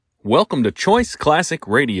Welcome to Choice Classic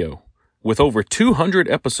Radio. With over 200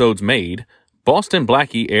 episodes made, Boston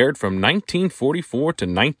Blackie aired from 1944 to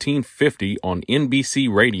 1950 on NBC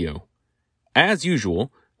Radio. As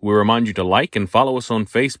usual, we remind you to like and follow us on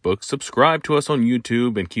Facebook, subscribe to us on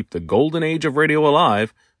YouTube, and keep the golden age of radio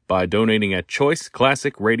alive by donating at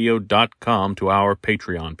choiceclassicradio.com to our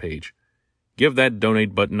Patreon page. Give that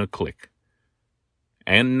donate button a click.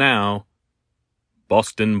 And now,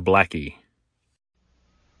 Boston Blackie.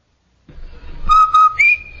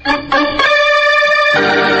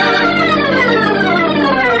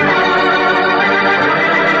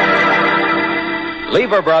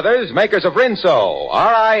 Lever Brothers, makers of Rinso,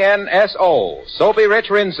 R-I-N-S-O, Soapy Rich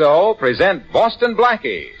Rinso, present Boston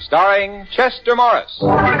Blackie, starring Chester Morris.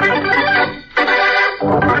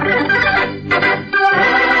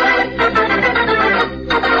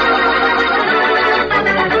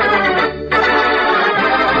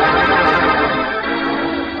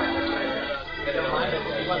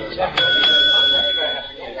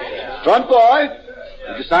 Front boy,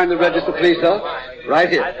 did you sign the register, please, sir? Right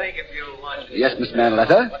here. Yes, Miss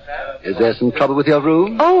Manletter. Is there some trouble with your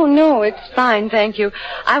room? Oh, no, it's fine, thank you.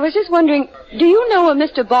 I was just wondering, do you know a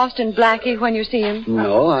Mr. Boston Blackie when you see him?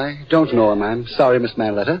 No, I don't know him. I'm sorry, Miss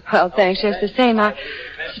Manletter. Well, thanks, just the same. I'm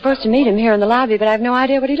supposed to meet him here in the lobby, but I have no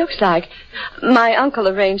idea what he looks like. My uncle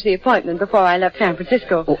arranged the appointment before I left San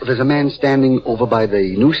Francisco. Oh, there's a man standing over by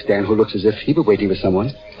the newsstand who looks as if he were waiting for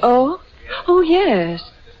someone. Oh? Oh, yes.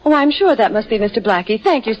 Oh, I'm sure that must be Mr. Blackie.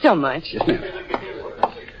 Thank you so much. Yes, ma'am.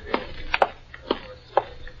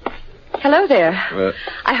 Hello there.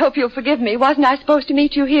 I hope you'll forgive me. Wasn't I supposed to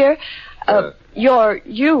meet you here? You're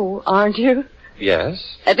you, aren't you? Yes.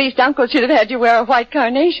 At least Uncle should have had you wear a white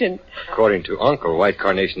carnation. According to Uncle, white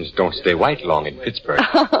carnations don't stay white long in Pittsburgh.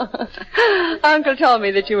 Uncle told me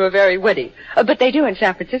that you were very witty. But they do in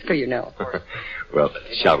San Francisco, you know. Well,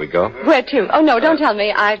 shall we go? Where to? Oh, no, don't tell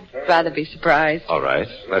me. I'd rather be surprised. All right,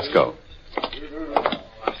 let's go.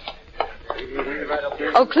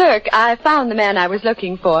 Oh, clerk, I found the man I was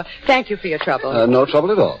looking for. Thank you for your trouble. No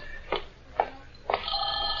trouble at all.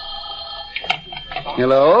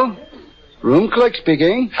 Hello? Room clerk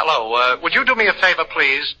speaking. Hello, would you do me a favor,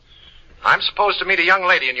 please? I'm supposed to meet a young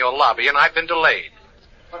lady in your lobby, and I've been delayed.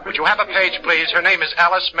 Would you have a page, please? Her name is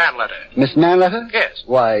Alice Manletter. Miss Manletter? Yes.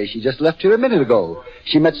 Why, she just left here a minute ago.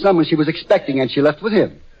 She met someone she was expecting, and she left with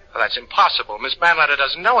him. Well, that's impossible. Miss Manletter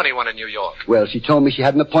doesn't know anyone in New York. Well, she told me she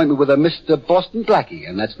had an appointment with a Mr. Boston Blackie,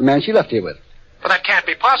 and that's the man she left here with. But that can't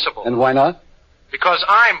be possible. And why not? Because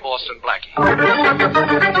I'm Boston Blackie.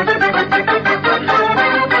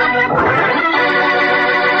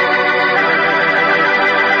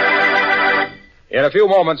 In a few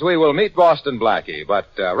moments, we will meet Boston Blackie, but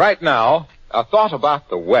right now, a thought about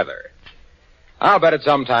the weather. I'll bet it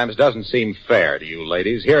sometimes doesn't seem fair to you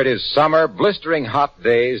ladies. Here it is summer, blistering hot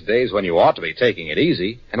days when you ought to be taking it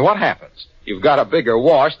easy. And what happens? You've got a bigger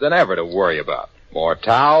wash than ever to worry about. More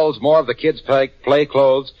towels, more of the kids' play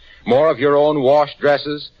clothes, more of your own wash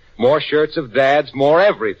dresses, more shirts of Dad's, more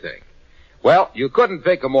everything. Well, you couldn't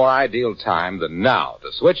pick a more ideal time than now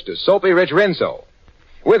to switch to Soapy Rich Rinso.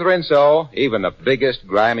 With Rinso, even the biggest,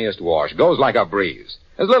 grimiest wash goes like a breeze.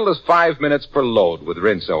 As little as 5 minutes per load with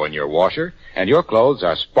Rinso in your washer, and your clothes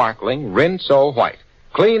are sparkling Rinso white,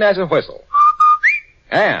 clean as a whistle.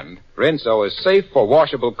 And Rinso is safe for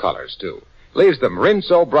washable colors, too. Leaves them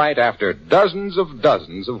Rinso bright after dozens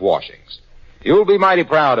of washings. You'll be mighty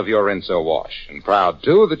proud of your Rinso wash, and proud,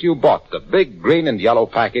 too, that you bought the big green and yellow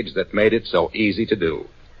package that made it so easy to do.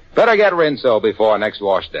 Better get Rinso before next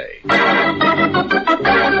wash day.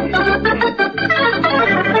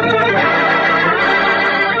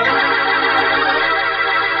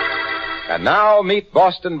 And now, meet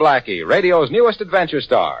Boston Blackie, radio's newest adventure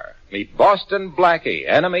star. Meet Boston Blackie,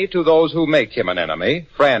 enemy to those who make him an enemy,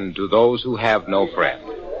 friend to those who have no friend.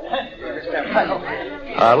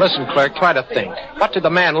 Listen, clerk, try to think. What did the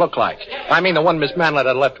man look like? I mean the one Miss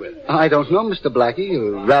Manletter left with. I don't know, Mr. Blackie.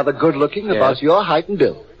 You're rather good-looking, Yes. About your height and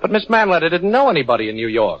build. But Miss Manletter didn't know anybody in New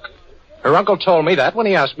York. Her uncle told me that when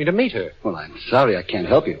he asked me to meet her. Well, I'm sorry I can't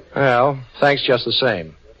help you. Well, thanks just the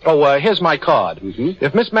same. Oh, here's my card. Mm-hmm.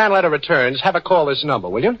 If Miss Manletter returns, have her call this number,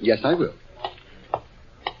 will you? Yes, I will.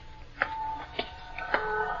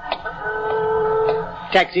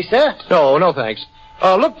 Taxi, sir? No, thanks.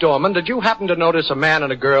 Look, Dorman, did you happen to notice a man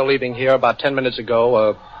and a girl leaving here about 10 minutes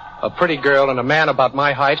ago? A pretty girl and a man about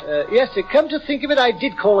my height? Yes, sir. Come to think of it, I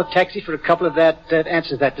did call a taxi for a couple of that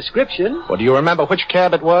answers that description. Well, do you remember which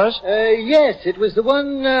cab it was? Yes, it was the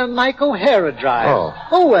one Mike O'Hara drives.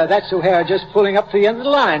 Oh. That's O'Hara just pulling up to the end of the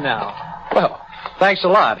line now. Well, thanks a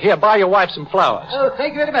lot. Here, buy your wife some flowers. Oh,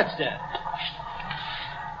 thank you very much, sir.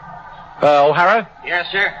 O'Hara?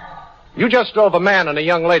 Yes, sir? You just drove a man and a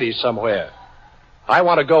young lady somewhere. I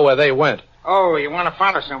want to go where they went. Oh, you want to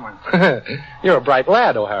follow someone? You're a bright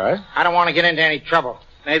lad, O'Hara. I don't want to get into any trouble.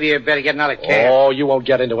 Maybe you'd better get another cab. Oh, you won't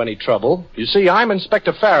get into any trouble. You see, I'm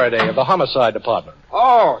Inspector Faraday of the Homicide Department.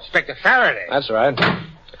 Oh, Inspector Faraday. That's right.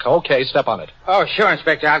 Okay, step on it. Oh, sure,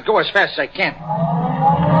 Inspector. I'll go as fast as I can.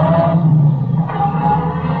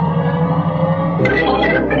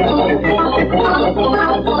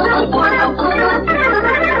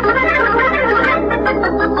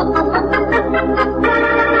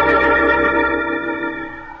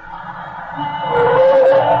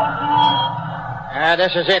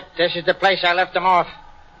 This is it. This is the place I left them off.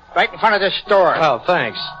 Right in front of this store. Oh,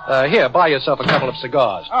 thanks. Here, buy yourself a couple of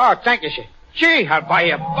cigars. Oh, thank you, sir. Gee, I'll buy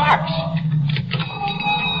you a box.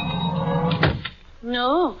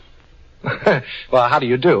 No. Well, how do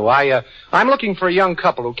you do? I'm looking for a young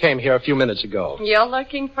couple who came here a few minutes ago. You're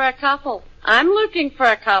looking for a couple. I'm looking for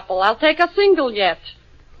a couple. I'll take a single yet.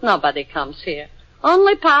 Nobody comes here.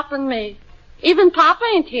 Only Pop and me. Even Pop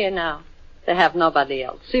ain't here now. They have nobody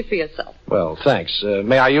else. See for yourself. Well, thanks.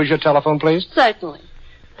 May I use your telephone, please? Certainly.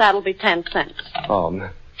 That'll be 10 cents. Oh.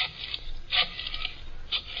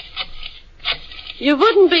 You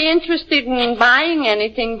wouldn't be interested in buying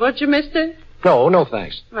anything, would you, mister? No,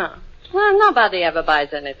 thanks. No. Well, nobody ever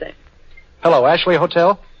buys anything. Hello, Ashley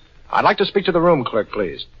Hotel? I'd like to speak to the room clerk,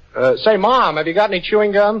 please. Say, Mom, have you got any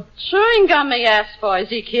chewing gum? Chewing gum he asked for. Is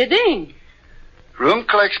he kidding? Room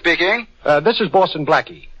clerk speaking. This is Boston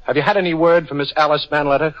Blackie. Have you had any word from Miss Alice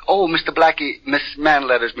Manletter? Oh, Mr. Blackie, Miss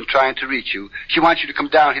Manletter's been trying to reach you. She wants you to come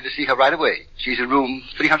down here to see her right away. She's in room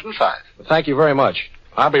 305. Thank you very much.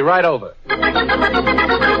 I'll be right over.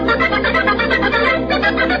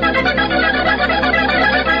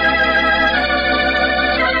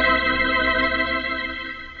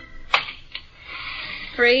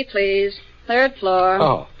 Three, please. Third floor.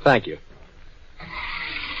 Oh, thank you.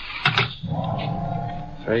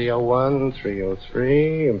 301,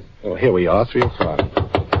 303. Oh, here we are, 305.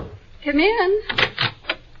 Come in.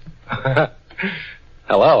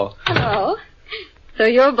 Hello. Hello. So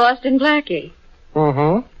you're Boston Blackie.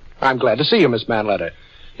 Mm-hmm. I'm glad to see you, Miss Manletter.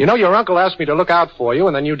 You know, your uncle asked me to look out for you,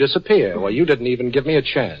 and then you disappear. Well, you didn't even give me a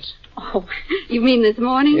chance. Oh, you mean this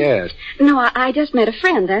morning? Yes. No, I just met a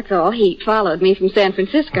friend, that's all. He followed me from San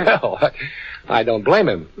Francisco. Well, I don't blame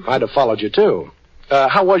him. I'd have followed you, too.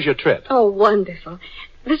 How was your trip? Oh, wonderful.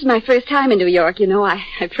 This is my first time in New York, you know. I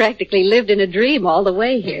practically lived in a dream all the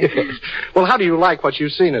way here. Well, how do you like what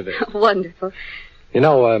you've seen of it? Wonderful. You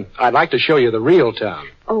know, I'd like to show you the real town.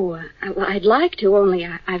 Oh, well, I'd like to, only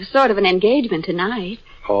I've sort of an engagement tonight.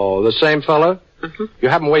 Oh, the same fellow? Mm-hmm. You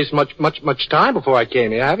haven't wasted much time before I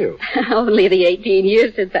came here, have you? Only the 18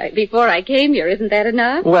 years before I came here. Isn't that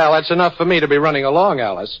enough? Well, that's enough for me to be running along,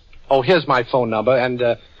 Alice. Oh, here's my phone number, and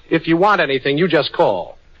if you want anything, you just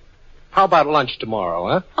call. How about lunch tomorrow,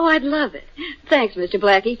 huh? Oh, I'd love it. Thanks, Mr.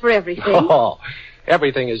 Blackie, for everything. Oh,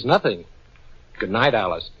 everything is nothing. Good night,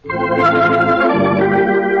 Alice.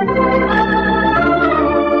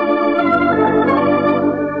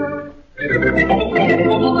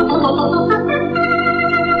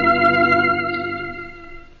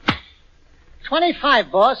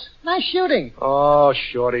 $25, boss. Nice shooting. Oh,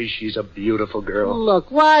 Shorty, she's a beautiful girl.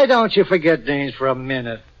 Look, why don't you forget Danes for a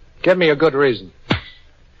minute? Give me a good reason.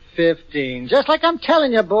 15. Just like I'm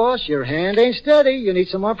telling you, boss, your hand ain't steady. You need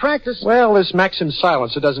some more practice. Well, this Maxim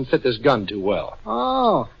silencer doesn't fit this gun too well.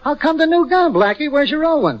 Oh, how come the new gun, Blackie? Where's your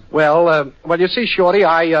old one? Well, you see, Shorty,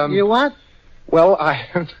 You what? Well,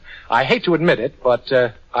 I hate to admit it, but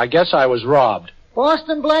I guess I was robbed.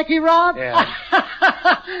 Boston Blackie robbed? Yeah.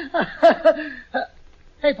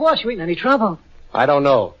 Hey, boss, you ain't in any trouble. I don't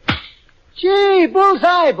know. Gee,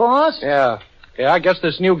 bullseye, boss. Yeah, I guess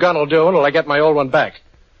this new gun will do until I get my old one back.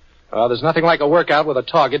 There's nothing like a workout with a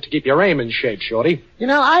target to keep your aim in shape, Shorty. You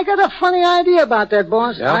know, I got a funny idea about that,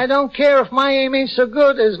 boss. Yeah? I don't care if my aim ain't so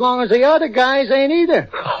good as long as the other guys ain't either.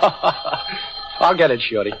 I'll get it,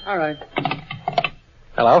 Shorty. All right.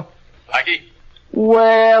 Hello? Blackie?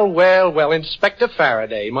 Well, Inspector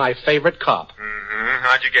Faraday, my favorite cop. Mm-hmm.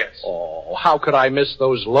 How'd you guess? Oh, how could I miss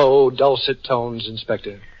those low, dulcet tones,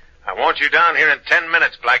 Inspector? I want you down here in 10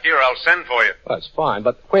 minutes, Blackie, or I'll send for you. That's fine,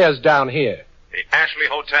 but where's down here? The Ashley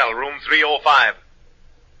Hotel, room 305.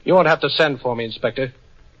 You won't have to send for me, Inspector.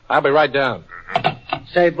 I'll be right down. Mm-hmm.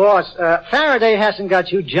 Say, boss, Faraday hasn't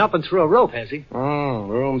got you jumping through a rope, has he?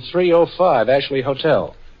 Room 305, Ashley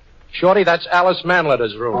Hotel. Shorty, that's Alice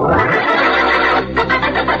Manletter's room.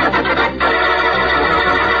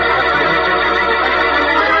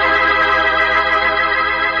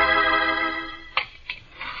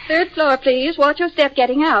 Third floor, door, please. Watch your step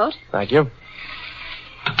getting out. Thank you.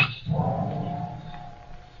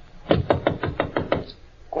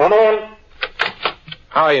 Come in.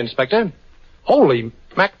 How are you, Inspector? Holy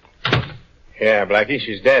mac... Yeah, Blackie,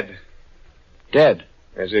 she's dead. Dead.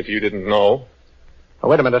 As if you didn't know. Oh,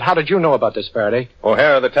 wait a minute. How did you know about this, Faraday?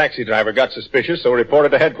 O'Hara, the taxi driver, got suspicious, so reported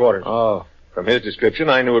to headquarters. Oh. From his description,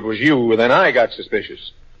 I knew it was you, and then I got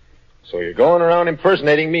suspicious. So you're going around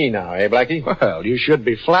impersonating me now, eh, Blackie? Well, you should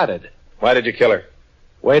be flattered. Why did you kill her?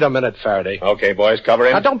 Wait a minute, Faraday. Okay, boys, cover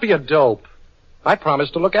him. Now, don't be a dope. I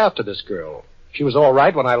promised to look after this girl. She was all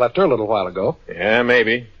right when I left her a little while ago. Yeah,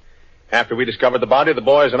 maybe. After we discovered the body, the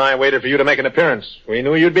boys and I waited for you to make an appearance. We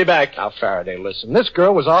knew you'd be back. Now, Faraday, listen. This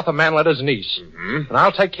girl was Arthur Manletter's niece. Mm-hmm. And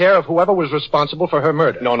I'll take care of whoever was responsible for her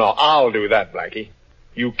murder. No, I'll do that, Blackie.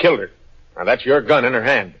 You killed her. Now, that's your gun in her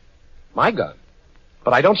hand. My gun?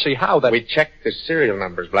 But I don't see how that... We checked the serial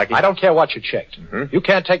numbers, Blackie. I don't care what you checked. Mm-hmm. You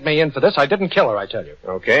can't take me in for this. I didn't kill her, I tell you.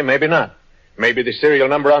 Okay, maybe not. Maybe the serial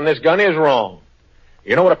number on this gun is wrong.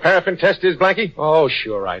 You know what a paraffin test is, Blackie? Oh,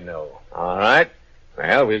 sure, I know. All right.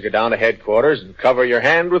 Well, we'll go down to headquarters and cover your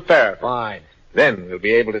hand with paraffin. Fine. Then we'll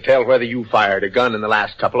be able to tell whether you fired a gun in the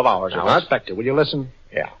last couple of hours or Now, not. Inspector, will you listen?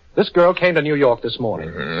 Yeah. This girl came to New York this morning.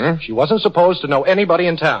 Mm-hmm. She wasn't supposed to know anybody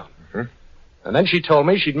in town. Mm-hmm. And then she told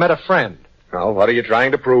me she'd met a friend. Well, what are you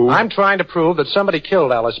trying to prove? I'm trying to prove that somebody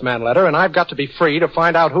killed Alice Manletter, and I've got to be free to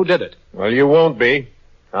find out who did it. Well, you won't be.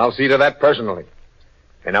 I'll see to that personally.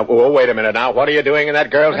 And now, wait a minute now. What are you doing in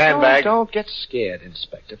that girl's handbag? Don't get scared,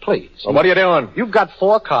 Inspector, please. Well, what are you doing? You've got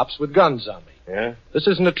 4 cops with guns on me. Yeah? This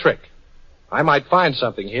isn't a trick. I might find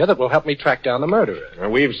something here that will help me track down the murderer.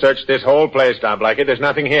 Well, we've searched this whole place, Tom Blackie. There's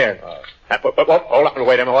nothing here. Hold on.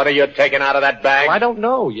 Wait a minute. What are you taking out of that bag? Well, I don't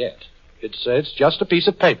know yet. It's just a piece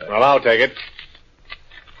of paper. Well, I'll take it.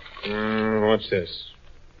 What's this?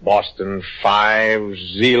 Boston 5,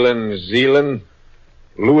 Zeeland,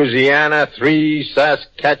 Louisiana 3,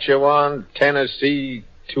 Saskatchewan, Tennessee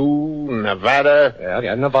 2, Nevada.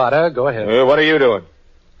 Yeah, Nevada. Go ahead. What are you doing?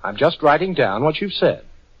 I'm just writing down what you've said.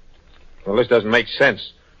 Well, this doesn't make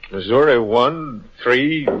sense. Missouri 1,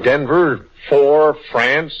 3, Denver 4,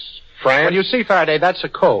 France. Well, you see, Faraday, that's a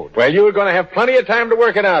code. Well, you're going to have plenty of time to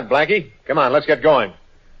work it out, Blackie. Come on, let's get going.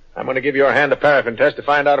 I'm going to give your hand a paraffin test to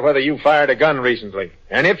find out whether you fired a gun recently.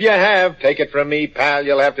 And if you have, take it from me, pal,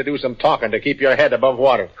 you'll have to do some talking to keep your head above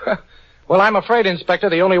water. Well, I'm afraid, Inspector,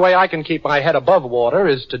 the only way I can keep my head above water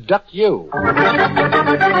is to duck you.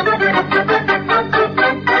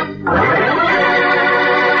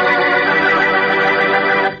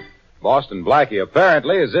 Boston Blackie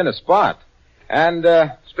apparently is in a spot. And,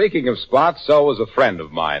 speaking of spots, so was a friend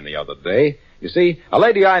of mine the other day. You see, a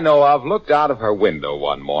lady I know of looked out of her window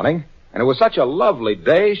one morning, and it was such a lovely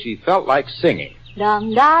day she felt like singing.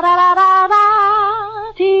 Dum da da da da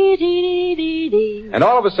da, dee dee dee dee. And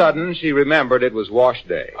all of a sudden, she remembered it was wash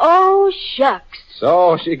day. Oh, shucks.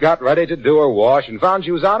 So she got ready to do her wash and found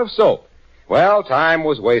she was out of soap. Well, time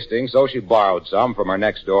was wasting, so she borrowed some from her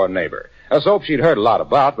next-door neighbor. A soap she'd heard a lot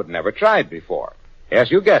about but never tried before.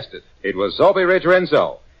 Yes, you guessed it. It was Soapy Rich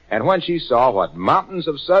Rinso. And when she saw what mountains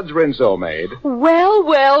of suds Rinso made... Well,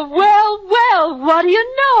 what do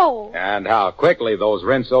you know? And how quickly those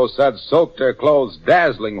Rinso suds soaked her clothes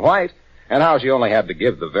dazzling white, and how she only had to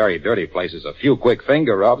give the very dirty places a few quick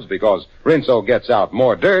finger rubs because Rinso gets out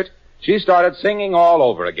more dirt, she started singing all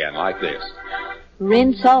over again like this.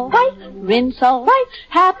 Rinso white,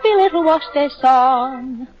 happy little wash day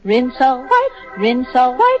song. Rinso white,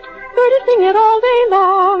 heard it sing it all day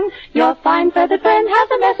long. Your fine feathered friend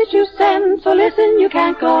has a message to send, so listen, you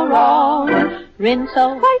can't go wrong.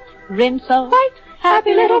 Rinso white,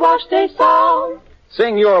 happy little wash day song.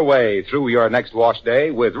 Sing your way through your next wash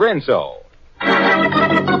day with Rinso.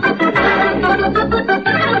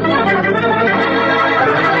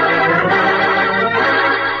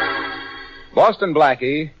 Boston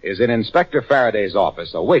Blackie is in Inspector Faraday's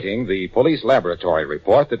office awaiting the police laboratory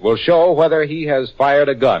report that will show whether he has fired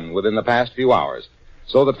a gun within the past few hours,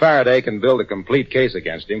 so that Faraday can build a complete case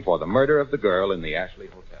against him for the murder of the girl in the Ashley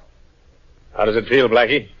Hotel. How does it feel,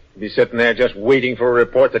 Blackie? Be sitting there just waiting for a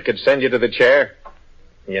report that could send you to the chair?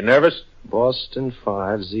 You nervous? Boston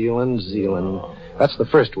 5, Zeeland. That's the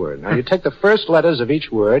first word. Now, you take the first letters of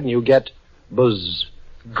each word and you get buzz.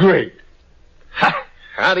 Great. Ha!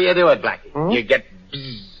 How do you do it, Blackie? You get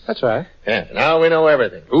bzz. That's right. Yeah, now we know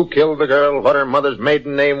everything. Who killed the girl, what her mother's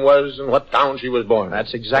maiden name was, and what town she was born in.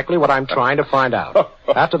 That's exactly what I'm trying to find out.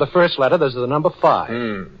 After the first letter, there's the number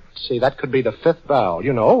 5. See, that could be the 5th vowel.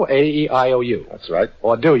 You know, A-E-I-O-U. That's right.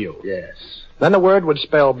 Or do you? Yes. Then the word would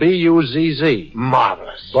spell B-U-Z-Z.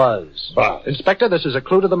 Marvelous. Buzz. Buzz. Inspector, this is a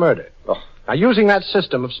clue to the murder. Oh. Now, using that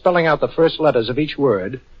system of spelling out the first letters of each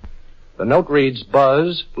word, the note reads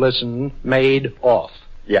buzz, listen, made, off.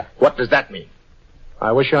 Yeah, what does that mean?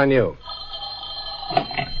 I wish I knew.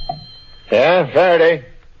 Yeah, Faraday.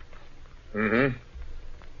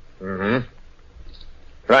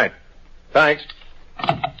 Right. Thanks.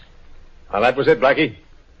 Well, that was it, Blackie.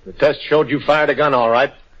 The test showed you fired a gun all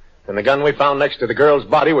right. And the gun we found next to the girl's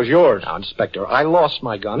body was yours. Now, Inspector, I lost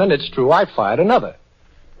my gun, and it's true I fired another.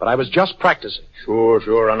 But I was just practicing.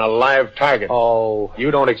 Sure, on a live target. Oh. You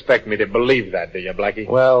don't expect me to believe that, do you, Blackie?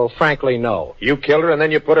 Well, frankly, no. You killed her, and then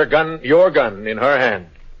you put your gun, in her hand.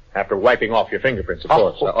 After wiping off your fingerprints, of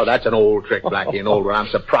course. Oh, that's an old trick, Blackie, an old one. I'm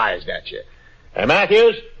surprised at you. Hey,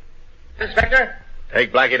 Matthews? Inspector?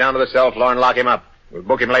 Take Blackie down to the cell floor and lock him up. We'll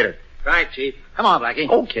book him later. Right, Chief. Come on, Blackie.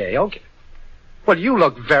 Okay. Well, you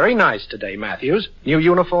look very nice today, Matthews. New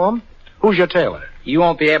uniform? Who's your tailor? You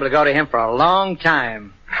won't be able to go to him for a long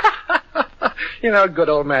time. You know, good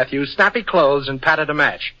old Matthews. Snappy clothes and pattern to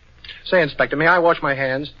match. Say, Inspector, may I wash my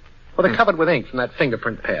hands? Well, they're covered with ink from that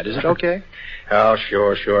fingerprint pad. Is it okay? Oh,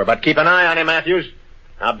 sure. But keep an eye on him, Matthews.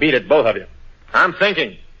 I'll beat it, both of you. I'm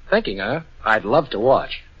thinking. Thinking, huh? I'd love to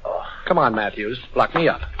watch. Oh. Come on, Matthews. Lock me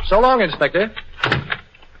up. So long, Inspector.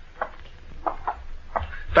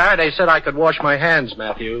 Faraday said I could wash my hands,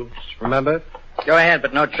 Matthews. Remember? Go ahead,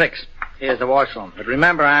 but no tricks. Here's the washroom. But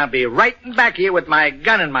remember, I'll be right back here with my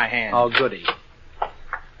gun in my hand. Oh, goody.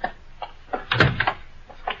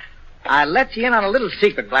 I'll let you in on a little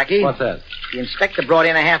secret, Blackie. What's that? The inspector brought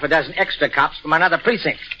in a half a dozen extra cops from another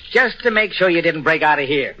precinct, just to make sure you didn't break out of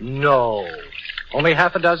here. No. Only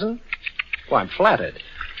half a dozen? Well, I'm flattered.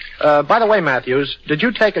 By the way, Matthews, did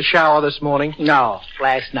you take a shower this morning? No,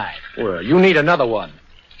 last night. Well, you need another one.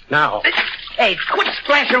 Now. Hey, quit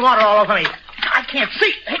splashing water all over me. I can't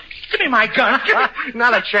see. Hey, give me my gun.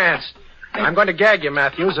 Not a chance. I'm going to gag you,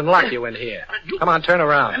 Matthews, and lock you in here. Come on, turn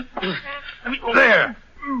around. There.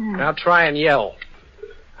 Now try and yell.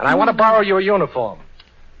 And I want to borrow your uniform.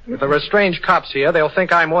 If there are strange cops here, they'll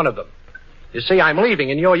think I'm one of them. You see, I'm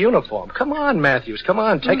leaving in your uniform. Come on, Matthews. Come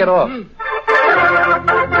on, take it off.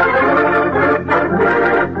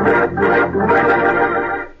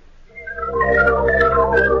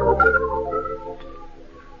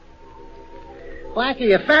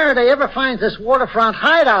 Blackie, if Faraday ever finds this waterfront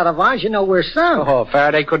hideout of ours, you know we're sunk. Oh,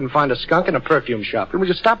 Faraday couldn't find a skunk in a perfume shop. Will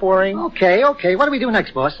you stop worrying? Okay. What do we do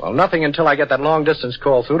next, boss? Well, nothing until I get that long-distance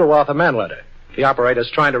call through to Arthur Manletter. The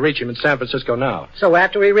operator's trying to reach him in San Francisco now. So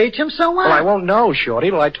after we reach him, so what? Well, I won't know, Shorty,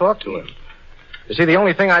 till I talk to him. You see, the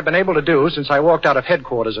only thing I've been able to do since I walked out of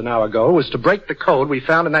headquarters an hour ago was to break the code we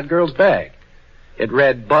found in that girl's bag. It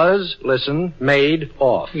read buzz, listen, made,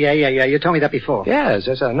 off. Yeah. You told me that before. Yes,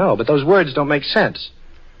 I know, but those words don't make sense.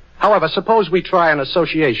 However, suppose we try an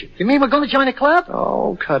association. You mean we're going to join a club?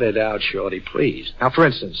 Oh, cut it out, Shorty, please. Now, for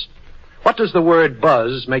instance, what does the word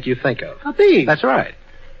buzz make you think of? A bee. That's right.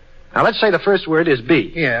 Now, let's say the first word is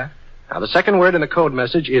bee. Yeah. Now, the second word in the code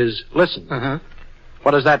message is listen. Uh-huh.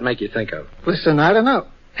 What does that make you think of? Listen, I don't know.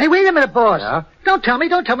 Hey, wait a minute, boss. Yeah? Don't tell me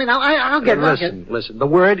now. I'll get it. Listen. The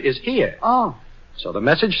word is here. Oh. So the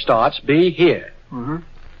message starts, be here. Mm-hmm.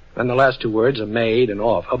 Then the last two words are made and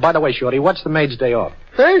off. Oh, by the way, Shorty, what's the maid's day off?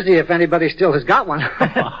 Thursday, if anybody still has got one.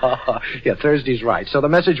 Yeah, Thursday's right. So the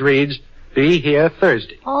message reads, be here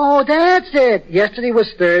Thursday. Oh, that's it. Yesterday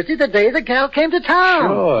was Thursday, the day the gal came to town.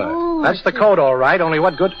 Sure. Oh, that's the code, all right. Only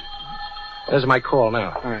what good... There's my call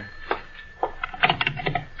now. All right.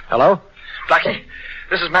 Hello? Blackie,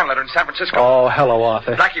 this is Manletter in San Francisco. Oh, hello,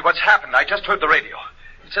 Arthur. Blackie, what's happened? I just heard the radio.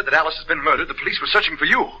 It said that Alice has been murdered. The police were searching for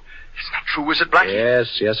you. It's not true, is it,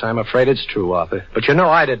 Blackie? Yes, I'm afraid it's true, Arthur. But you know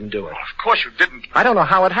I didn't do it. Well, of course you didn't. I don't know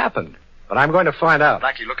how it happened, but I'm going to find out.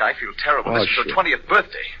 Blackie, look, I feel terrible. Oh, This is her 20th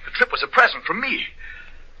birthday. The trip was a present from me.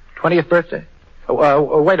 20th birthday?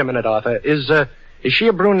 Wait a minute, Arthur. Is she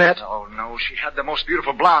a brunette? Oh, no, she had the most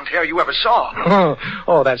beautiful blonde hair you ever saw.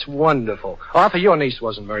 Oh, that's wonderful. Arthur, your niece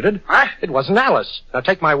wasn't murdered. Huh? It wasn't Alice. Now,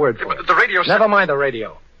 take my word for it. The radio said... Never mind the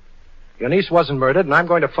radio. Your niece wasn't murdered, and I'm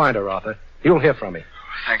going to find her, Arthur. You'll hear from me.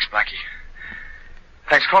 Thanks, Blackie.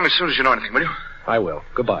 Thanks. Call me as soon as you know anything, will you? I will.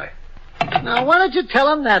 Goodbye. Now, why did you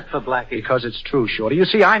tell him that for, Blackie? Because it's true, Shorty. You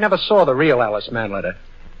see, I never saw the real Alice Manletter.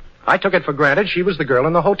 I took it for granted she was the girl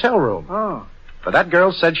in the hotel room. Oh. But that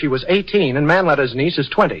girl said she was 18, and Manletter's niece is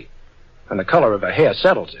 20. And the color of her hair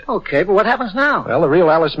settles it. Okay, but what happens now? Well, the real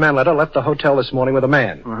Alice Manletter left the hotel this morning with a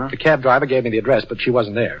man. Uh-huh. The cab driver gave me the address, but she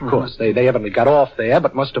wasn't there, of course. They evidently got off there,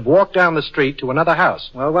 but must have walked down the street to another house.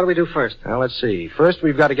 Well, what do we do first? Now, let's see. First,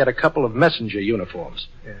 we've got to get a couple of messenger uniforms.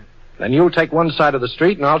 Yeah. Then you'll take one side of the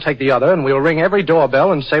street, and I'll take the other, and we'll ring every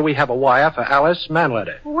doorbell and say we have a wire for Alice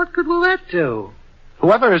Manletter. Well, what good will that do?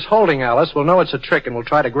 Whoever is holding Alice will know it's a trick and will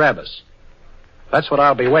try to grab us. That's what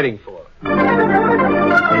I'll be waiting for.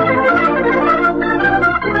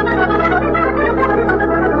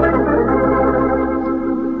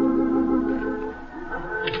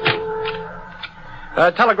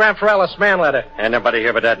 Telegram for Alice Manletter. Ain't nobody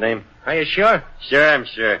here but that name. Are you sure? Sure, I'm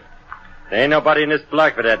sure. There ain't nobody in this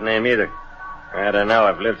block with that name either. I don't know.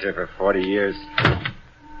 I've lived here for 40 years.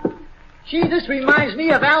 Gee, this reminds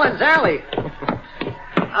me of Allen's Alley.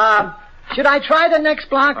 Should I try the next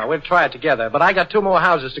block? We'll try it together, but I got 2 more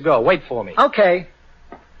houses to go. Wait for me. Okay.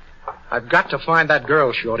 I've got to find that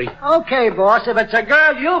girl, Shorty. Okay, boss. If it's a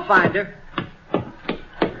girl, you'll find her.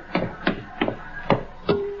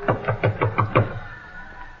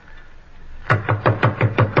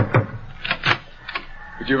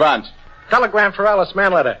 What do you want? Telegram for Alice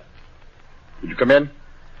Manletter. Would you come in?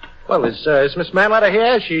 Well, is Miss Manletter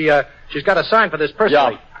here? She's got a sign for this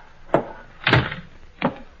personally.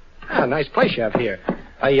 Ah, nice place you have here.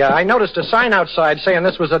 I noticed a sign outside saying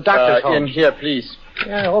this was a doctor's home. In here, please.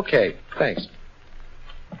 Yeah, okay. Thanks.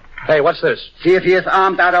 Hey, what's this? See if he is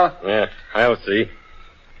armed, Otto. Yeah, I'll see.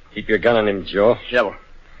 Keep your gun on him, Joe. Yeah.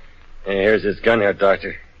 Hey, here's his gun here,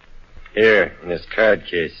 Doctor. Here, in this card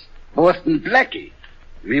case. Boston Blackie.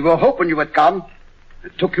 We were hoping you would come.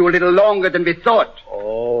 It took you a little longer than we thought.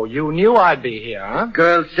 Oh, you knew I'd be here, huh? The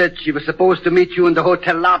girl said she was supposed to meet you in the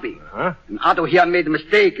hotel lobby. Huh? And Otto here made a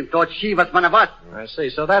mistake and thought she was one of us. I see.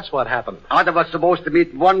 So that's what happened. Otto was supposed to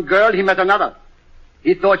meet one girl, he met another.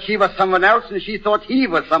 He thought she was someone else, and she thought he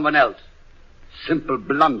was someone else. Simple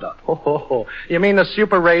blunder. Oh, you mean the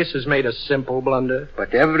super race has made a simple blunder?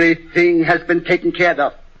 But everything has been taken care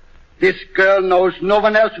of. This girl knows no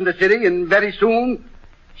one else in the city, and very soon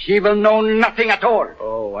she will know nothing at all.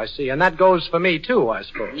 Oh, I see. And that goes for me, too, I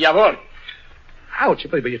suppose. Jawohl. Ouch,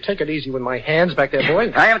 but you take it easy with my hands back there,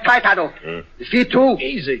 boy. I am tight, Otto. His feet, too.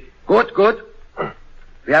 Easy. Good.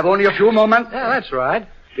 We have only a few moments. Yeah, that's right.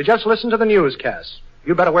 You just listen to the newscast.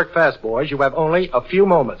 You better work fast, boys. You have only a few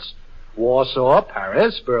moments. Warsaw,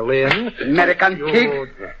 Paris, Berlin. American pig.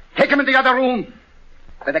 Take him in the other room.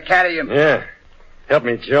 Better carry him. Yeah. Help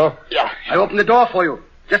me, Joe. Yeah. I open the door for you.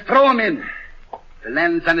 Just throw him in. The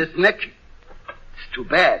lens on his neck. It's too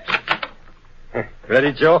bad.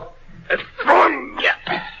 Ready, Joe? Throw him. Yeah.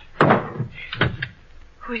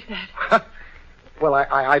 Who is that? Well,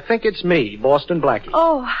 I think it's me, Boston Blackie.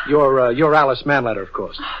 Oh. You're Alice Manletter, of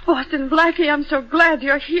course. Boston Blackie, I'm so glad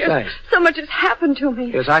you're here. Thanks. So much has happened to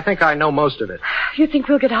me. Yes, I think I know most of it. You think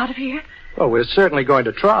we'll get out of here? Well, we're certainly going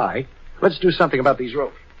to try. Let's do something about these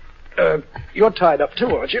ropes. You're tied up,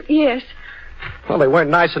 too, aren't you? Yes. Well, they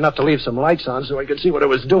weren't nice enough to leave some lights on so I could see what it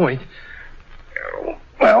was doing.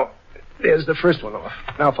 Well, there's the first one off.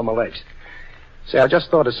 Now for my legs. Say, I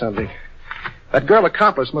just thought of something. That girl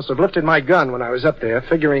accomplice must have lifted my gun when I was up there,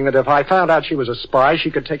 figuring that if I found out she was a spy,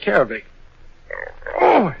 she could take care of me.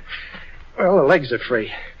 Oh, well, the legs are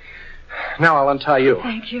free. Now I'll untie you.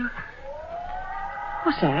 Thank you.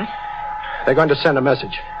 What's that? They're going to send a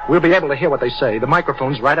message. We'll be able to hear what they say. The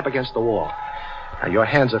microphone's right up against the wall. Now, your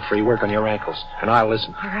hands are free. Work on your ankles, and I'll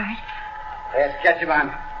listen. All right. There's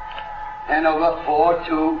Ketchivan. Hanover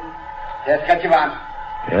 4-2. There's Ketchivan.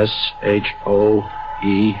 S-H-O-E-S.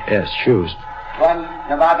 Shoes. 1,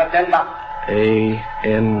 Nevada, Denver.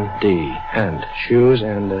 A-N-D. And. Shoes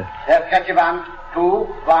and, There's Ketchivan. 2,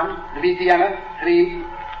 1, Louisiana. 3,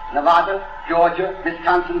 Nevada, Georgia,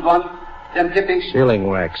 Wisconsin, 1. Then tipping. Sealing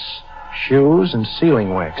wax. Shoes and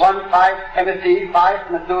sealing wax. 1, 5, Tennessee.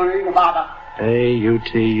 5, Missouri, Nevada.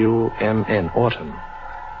 A-U-T-U-M-N. Autumn.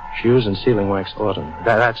 Shoes and sealing wax, autumn.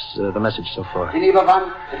 That's the message so far. Geneva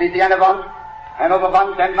 1, Louisiana 1, Hanover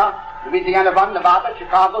 1, Denver, Louisiana 1, Nevada,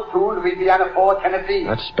 Chicago 2, Louisiana 4, Tennessee.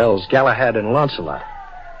 That spells Galahad and Lancelot.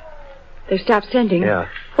 They've stopped sending. Yeah.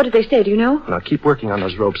 What did they say? Do you know? Now, keep working on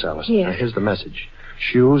those ropes, Alice. Yes. Now, here's the message.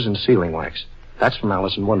 Shoes and sealing wax. That's from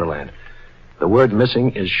Alice in Wonderland. The word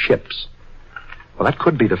missing is ships. Well, that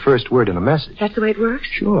could be the first word in a message. That's the way it works?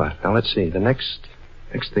 Sure. Now, let's see. The next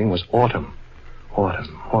thing was autumn.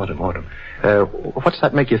 Autumn. What's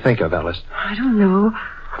that make you think of, Alice? I don't know.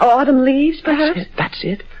 Autumn leaves, perhaps? That's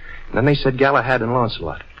it. And then they said Galahad and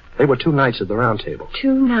Lancelot. They were 2 knights at the round table.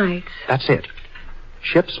 2 nights. That's it.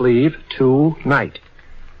 Ships leave, 2 night.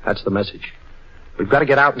 That's the message. We've got to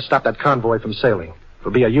get out and stop that convoy from sailing.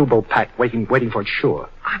 There'll be a U-boat packed waiting for it shore.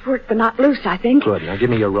 I've worked the knot loose, I think. Good. Now give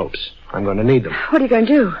me your ropes. I'm going to need them. What are you going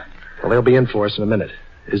to do? Well, they'll be in for us in a minute.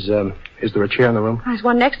 Is there a chair in the room? There's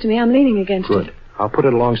one next to me. I'm leaning against Good. it. I'll put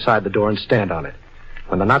it alongside the door and stand on it.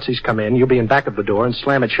 When the Nazis come in, you'll be in back of the door and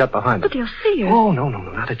slam it shut behind them. But they'll see us. Oh, no,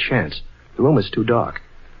 not a chance. The room is too dark.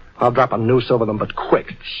 I'll drop a noose over them, but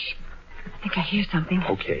quick. Shh. think I hear something.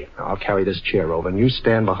 Okay, I'll carry this chair over, and you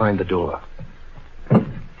stand behind the door.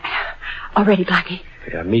 All ready, Blackie?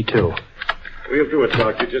 Yeah, me too. We'll do it,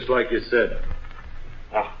 Doctor, just like you said.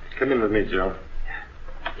 Ah, come in with me, Joe.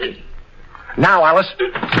 Now, Alice.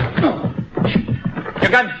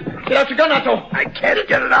 Your gun. Get out your gun, Otto. I can't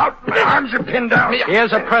get it out. My arms are pinned down.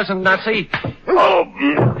 Here's a present, Nutsy. Oh.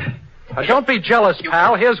 Don't be jealous,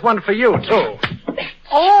 pal. Here's one for you, too.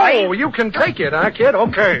 Oh, you can take it, huh, kid?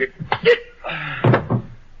 Okay.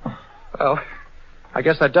 Well, I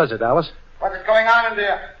guess that does it, Alice. What is going on in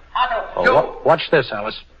there? Otto, Watch this,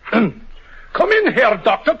 Alice. come in here,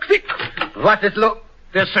 Doctor, quick. What is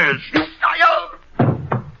This is...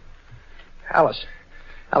 Alice,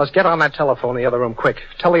 get on that telephone in the other room, quick.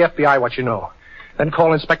 Tell the FBI what you know. Then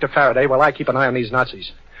call Inspector Faraday while I keep an eye on these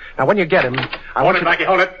Nazis. Now, when you get him, I want you... Blackie,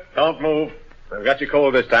 hold it. Don't move. I've got you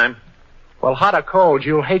cold this time. Well, hot or cold,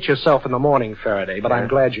 you'll hate yourself in the morning, Faraday, but I'm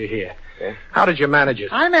glad you're here. Yeah. How did you manage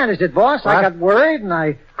it? I managed it, boss. What? I got worried, and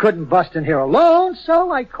I couldn't bust in here alone,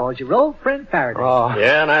 so I called your old friend Faraday. Oh.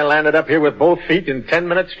 Yeah, and I landed up here with both feet in 10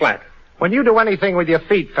 minutes flat. When you do anything with your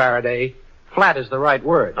feet, Faraday, flat is the right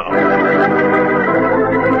word.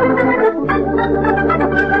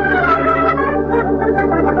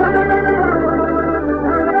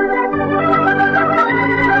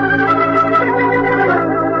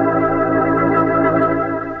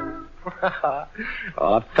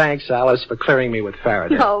 Oh, thanks, Alice, for clearing me with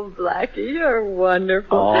Faraday. Oh, Blackie, you're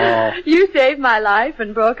wonderful. Oh. You saved my life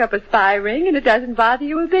and broke up a spy ring, and it doesn't bother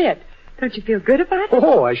you a bit. Don't you feel good about it?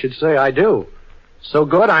 Oh, I should say I do. So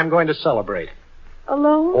good, I'm going to celebrate.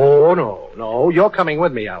 Alone? Oh, no. You're coming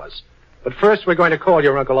with me, Alice. But first, we're going to call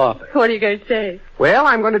your Uncle Arthur. What are you going to say? Well,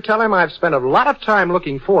 I'm going to tell him I've spent a lot of time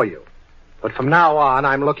looking for you. But from now on,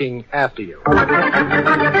 I'm looking after you.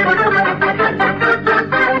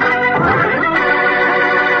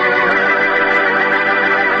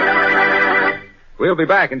 We'll be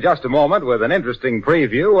back in just a moment with an interesting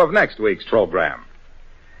preview of next week's program.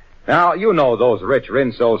 Now, you know those rich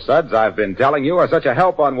Rinso suds I've been telling you are such a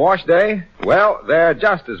help on wash day? Well, they're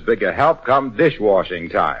just as big a help come dishwashing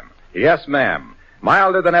time. Yes, ma'am.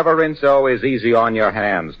 Milder than ever Rinso is easy on your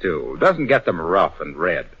hands, too. Doesn't get them rough and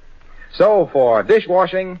red. So, for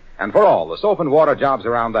dishwashing and for all the soap and water jobs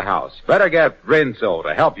around the house, better get Rinso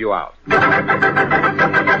to help you out.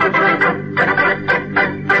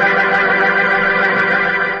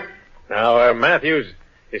 Now, Matthews,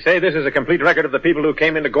 you say this is a complete record of the people who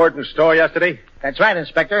came into Gordon's store yesterday? That's right,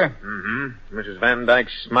 Inspector. Mm-hmm. Mrs. Van Dyke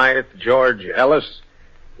Smythe, George Ellis,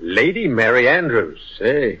 Lady Mary Andrews.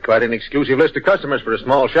 Hey, quite an exclusive list of customers for a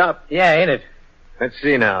small shop. Yeah, ain't it? Let's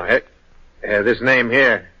see now. This name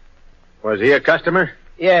here. Was he a customer?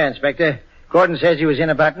 Yeah, Inspector. Gordon says he was in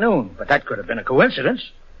about noon, but that could have been a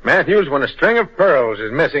coincidence. Matthews, when a string of pearls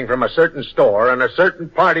is missing from a certain store, and a certain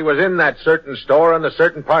party was in that certain store, and the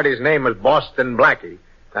certain party's name was Boston Blackie,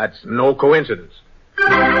 that's no coincidence.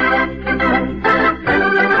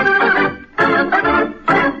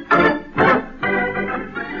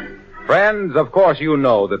 Friends, of course you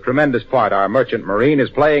know the tremendous part our merchant marine is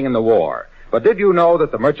playing in the war. But did you know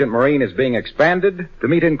that the merchant marine is being expanded to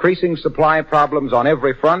meet increasing supply problems on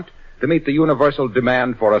every front, to meet the universal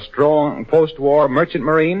demand for a strong post-war merchant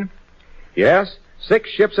marine? Yes, 6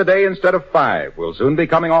 ships a day instead of 5 will soon be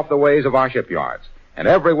coming off the ways of our shipyards, and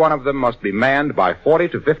every one of them must be manned by 40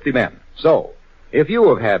 to 50 men. So, if you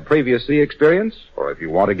have had previous sea experience, or if you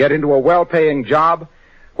want to get into a well-paying job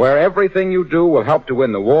where everything you do will help to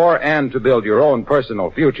win the war and to build your own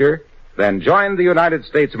personal future, then join the United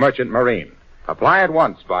States Merchant Marine. Apply at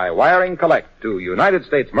once by wiring collect to United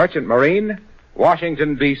States Merchant Marine,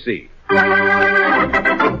 Washington, D.C.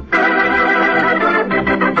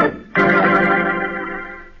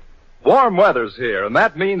 Warm weather's here, and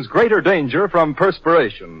that means greater danger from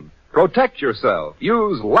perspiration. Protect yourself.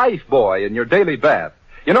 Use Lifebuoy in your daily bath.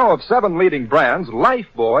 You know, of 7 leading brands,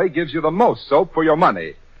 Lifebuoy gives you the most soap for your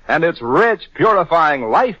money. And its rich, purifying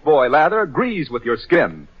Lifebuoy lather agrees with your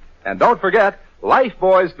skin. And don't forget,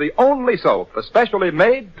 Lifebuoy's the only soap especially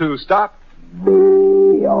made to stop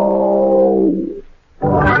B.O.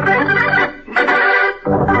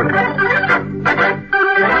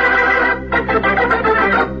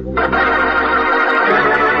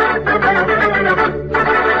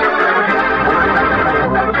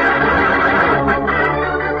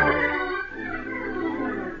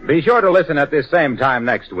 Be sure to listen at this same time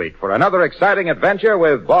next week for another exciting adventure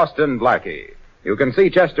with Boston Blackie. You can see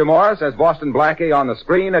Chester Morris as Boston Blackie on the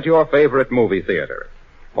screen at your favorite movie theater.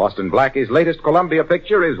 Boston Blackie's latest Columbia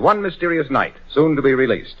picture is One Mysterious Night, soon to be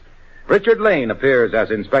released. Richard Lane appears as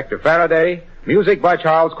Inspector Faraday, music by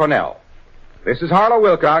Charles Cornell. This is Harlow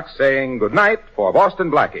Wilcox saying good night for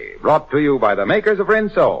Boston Blackie, brought to you by the makers of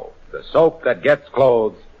Rinso, the soap that gets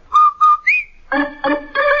clothes.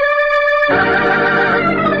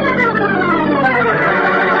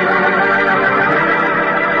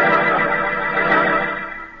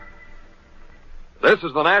 This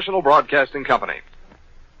is the National Broadcasting Company.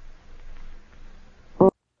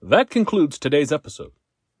 That concludes today's episode.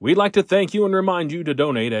 We'd like to thank you and remind you to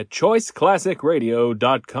donate at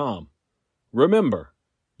choiceclassicradio.com. Remember,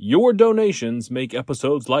 your donations make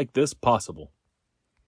episodes like this possible.